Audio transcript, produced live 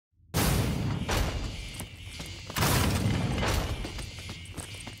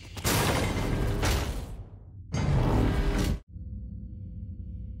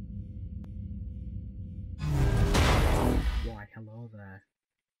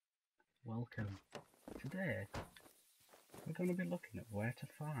Welcome. Today we're going to be looking at where to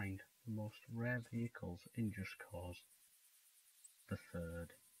find the most rare vehicles in Just Cause the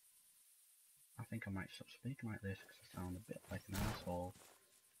Third. I think I might stop speaking like this because I sound a bit like an asshole.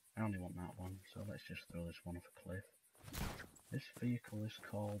 I only want that one, so let's just throw this one off a cliff. This vehicle is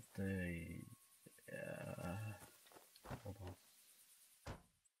called the... hold on.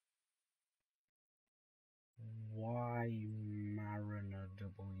 Mariner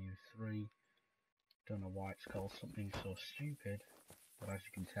W3. Don't know why it's called something so stupid, but as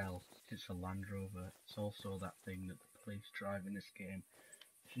you can tell, it's a Land Rover. It's also that thing that the police drive in this game.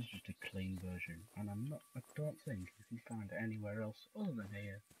 This is just a clean version, and I don't think you can find it anywhere else other than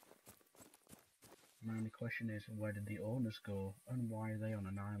here. My only question is, where did the owners go, and why are they on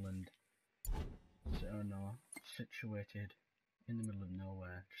an island? Situated in the middle of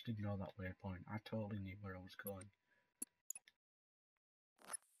nowhere. Just ignore that waypoint. I totally knew where I was going.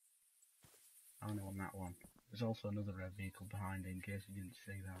 I only want that one. There's also another red vehicle behind it in case you didn't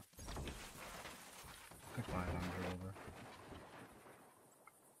see that. Goodbye, Land Rover.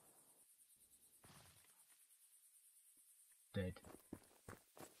 Dead.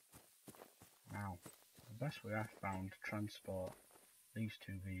 Now, the best way I found to transport these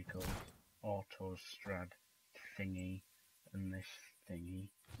two vehicles, Autostrad thingy and this thingy,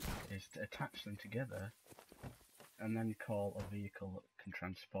 is to attach them together and then call a vehicle that can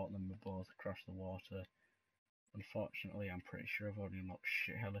transport them both across the water. Unfortunately, I'm pretty sure I've already unlocked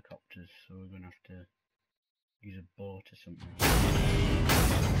shit helicopters, so we're going to have to use a boat or something.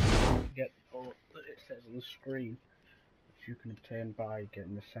 Get the boat that it says on the screen, which you can obtain by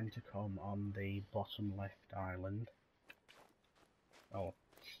getting the centrecom on the bottom left island, or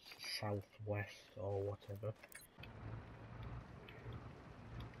southwest or whatever.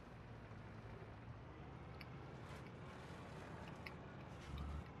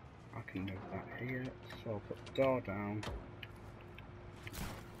 I can move that here, so I'll put the door down.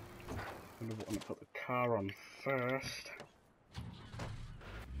 I'm going to want to put the car on first.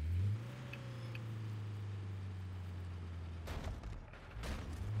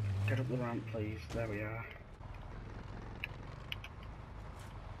 Get up the ramp, please. There we are.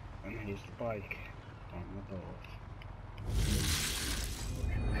 And here's the bike on the doors.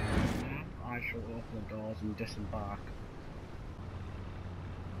 I shall open the doors and disembark.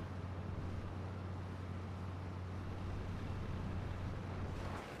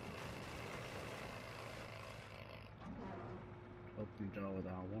 Open the door with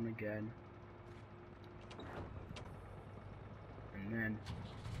R1 again. And then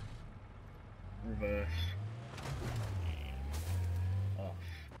reverse off.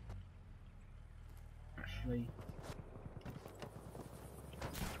 Actually,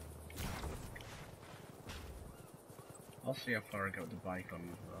 I'll see how far I got the bike on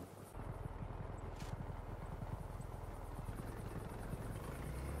as well.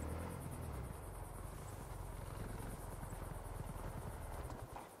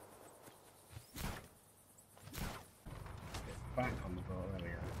 Get back on the boat, there we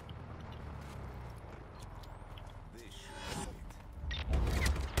are.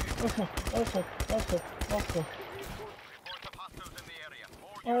 Oh fuck, oh fuck, oh fuck, oh fuck.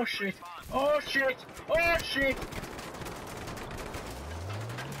 Oh shit, oh shit, oh shit!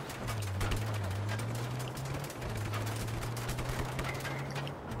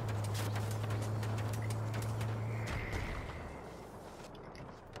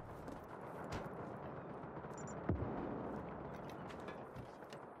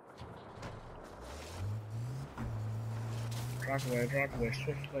 Drive away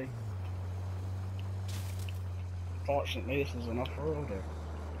swiftly. Fortunately, this is an off-roader.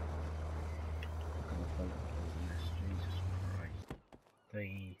 Jesus Christ.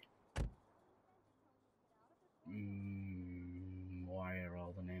 Why are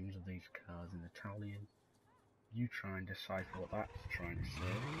all the names of these cars in Italian? You try and decipher what that's trying to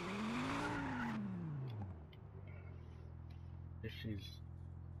say. This is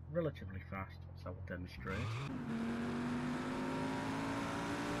relatively fast, as I will demonstrate.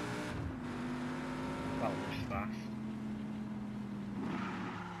 About this fast.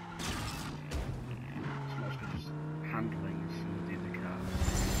 It's not as good as handling as some of the other cars.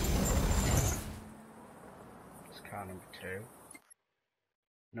 It's car number 2.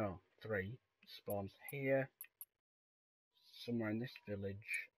 No, 3. Spawns here, somewhere in this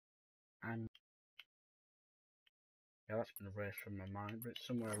village, and yeah, that's been erased from my mind, but it's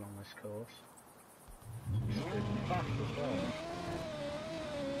somewhere along this course. It's pretty fast as well.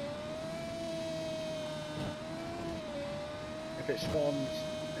 If it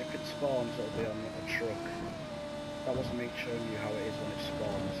spawns, it'll be on a truck. That wasn't me showing you how it is when it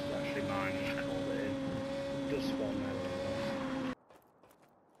spawns. It's actually my does spawn there.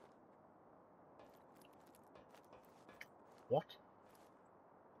 What?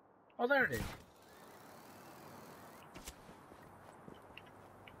 Oh, there it is.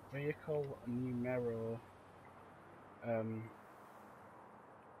 Vehicle numero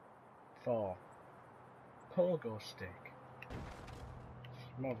 4. Pogo stick.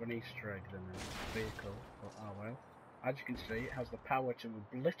 It's more of an Easter egg than a vehicle, but oh well. As you can see, it has the power to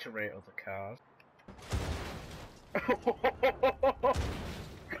obliterate other cars.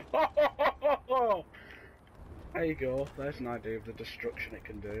 There you go, there's an idea of the destruction it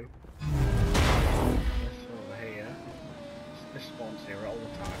can do. This over here. This spawns here all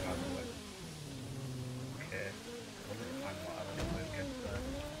the time, by the way. Okay, I'm gonna find what I want to move against there.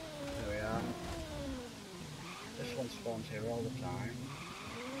 There we are. This one spawns here all the time.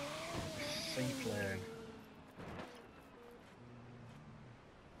 Seaplane.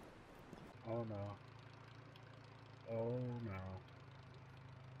 Oh no. Oh no.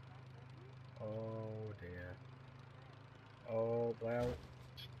 Oh dear. Oh well.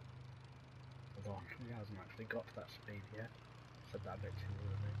 Hold on, he hasn't actually got to that speed yet. Said that a bit too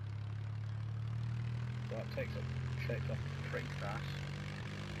early. So that takes off pretty fast.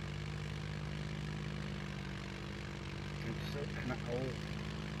 And still cannot hold.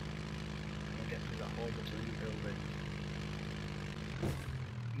 I'll get through that hole between the buildings.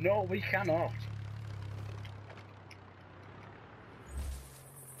 No, we cannot!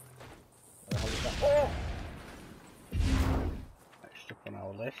 Oh! Next up on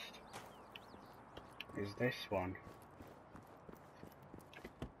our list is this one.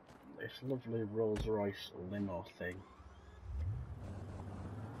 This lovely Rolls Royce limo thing.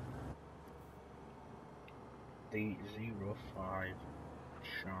 The 05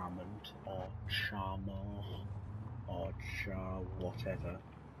 Charmant or Charmo or Char whatever.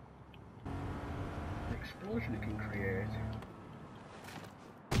 The explosion it can create.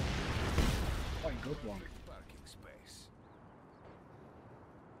 Quite a good one. Parking space.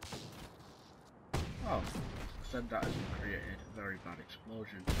 Oh, said that hasn't created a very bad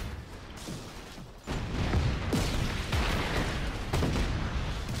explosion.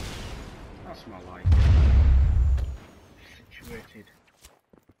 That's my like. Situated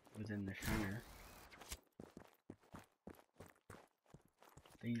within this hangar.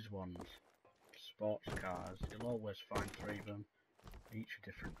 These ones, sports cars, you'll always find 3 of them, each a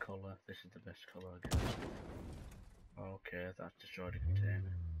different colour. This is the best colour, I guess. Okay, that's destroyed a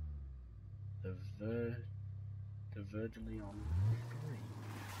container. The Verdelion 3.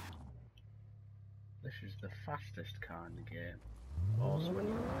 This is the fastest car in the game. Also, when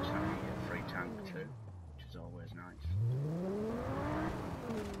you put this out, you get a free tank too, which is always nice.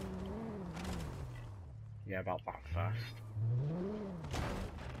 Yeah, about that fast.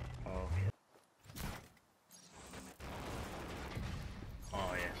 Okay.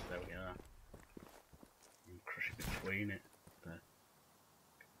 Oh yes, there we are. You crush it between it, the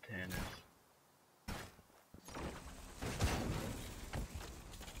containers.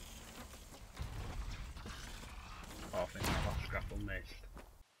 Oh, I think I've lost grapple missed.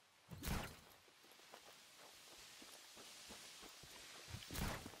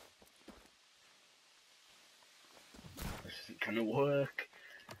 This isn't gonna work.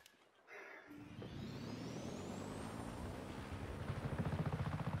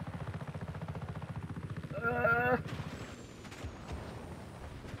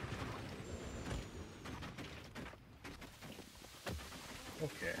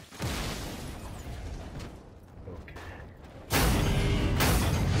 Okay.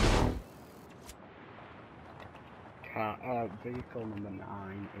 Vehicle number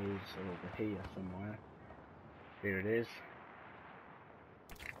 9 is over here somewhere. Here it is.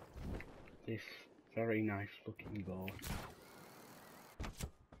 This very nice looking boat.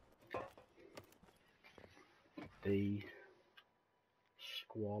 The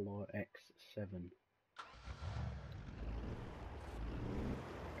Squalor X7.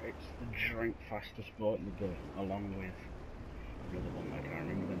 It's the joint fastest boat in the boat, along with another one I can't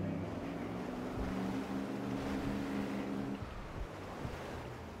remember the name of.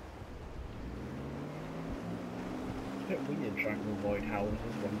 It's a bit weird trying to avoid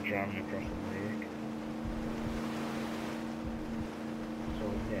houses when driving across the lake. So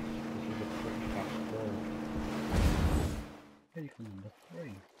yes, this is a pretty fast boat. Vehicle number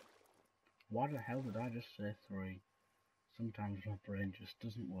 3. Why the hell did I just say 3? Sometimes my brain just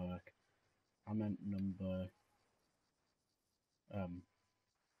doesn't work. I meant number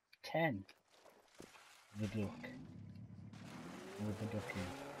 10. The duck. With the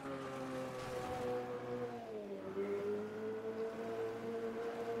duckies.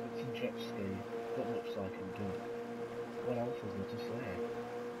 It's a jet ski. that looks like a duck. What else is there to say?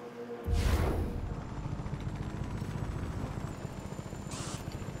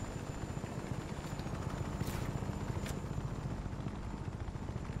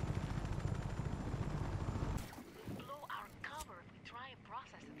 Blow our cover if we try and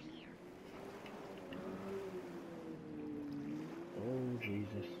process it here. Oh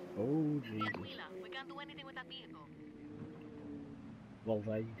Jesus. Oh Jesus. Aquila, we can't do anything with that vehicle. Well,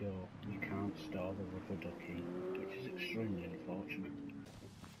 there you go. You can't store the rubber ducky, which is extremely unfortunate.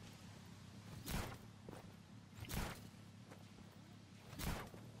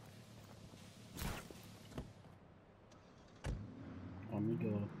 On we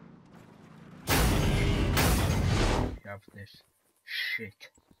go. You have this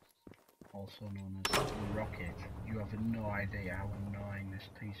shit, also known as rocket. You have no idea how annoying this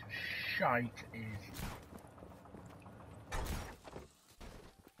piece of shite is.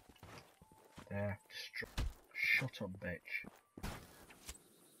 There, shut up, bitch.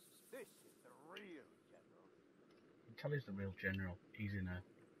 This is the real general. You can tell he's the real general. He's in a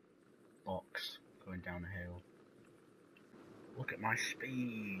box going down a hill. Look at my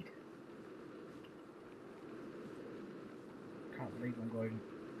speed. Can't believe I'm going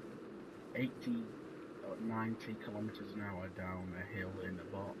 80 or 90 kilometers an hour down a hill in a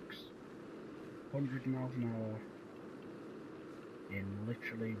box. 100 miles an hour in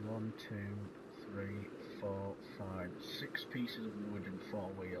literally 1, 2, 3, 4, 5, 6 pieces of wood and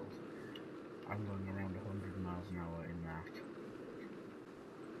 4 wheels. I'm going around 100 miles an hour in that.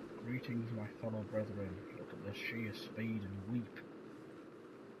 Greetings, my fellow brethren. Look at the sheer speed and weep.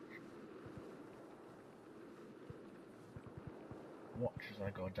 Watch as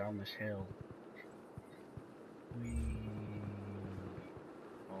I go down this hill. Whee.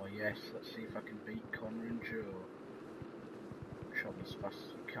 Oh yes, let's see if I can beat Connor and Joe. Travel as fast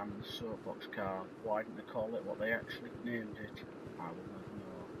as we can in the soapbox car. Why didn't they call it what they actually named it? I will never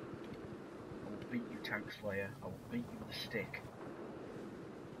know. I will beat you, Tank Slayer. I will beat you with a stick.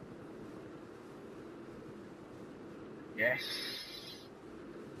 Yes!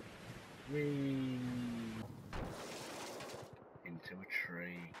 Whee! Into a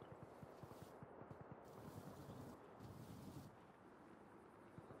tree.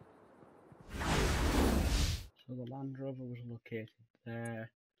 So the Land Rover was located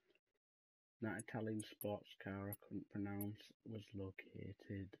there. That Italian sports car I couldn't pronounce was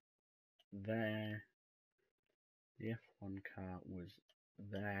located there. The F1 car was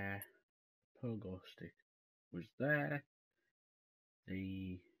there. Pogo stick was there.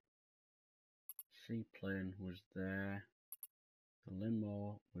 The seaplane was there. The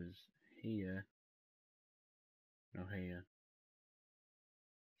limo was here. No, here.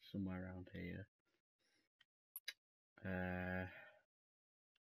 Somewhere around here.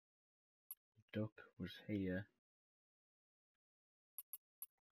 Duck was here.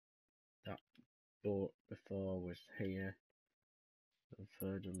 That boat before was here. The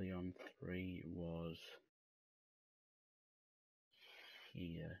Third of Leon 3 was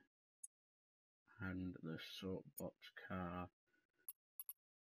here. And the soapbox car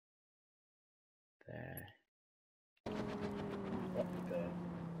there. What the?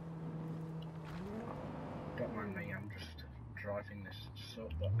 Don't mind me, I'm just driving this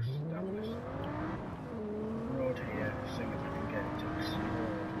soapbox down this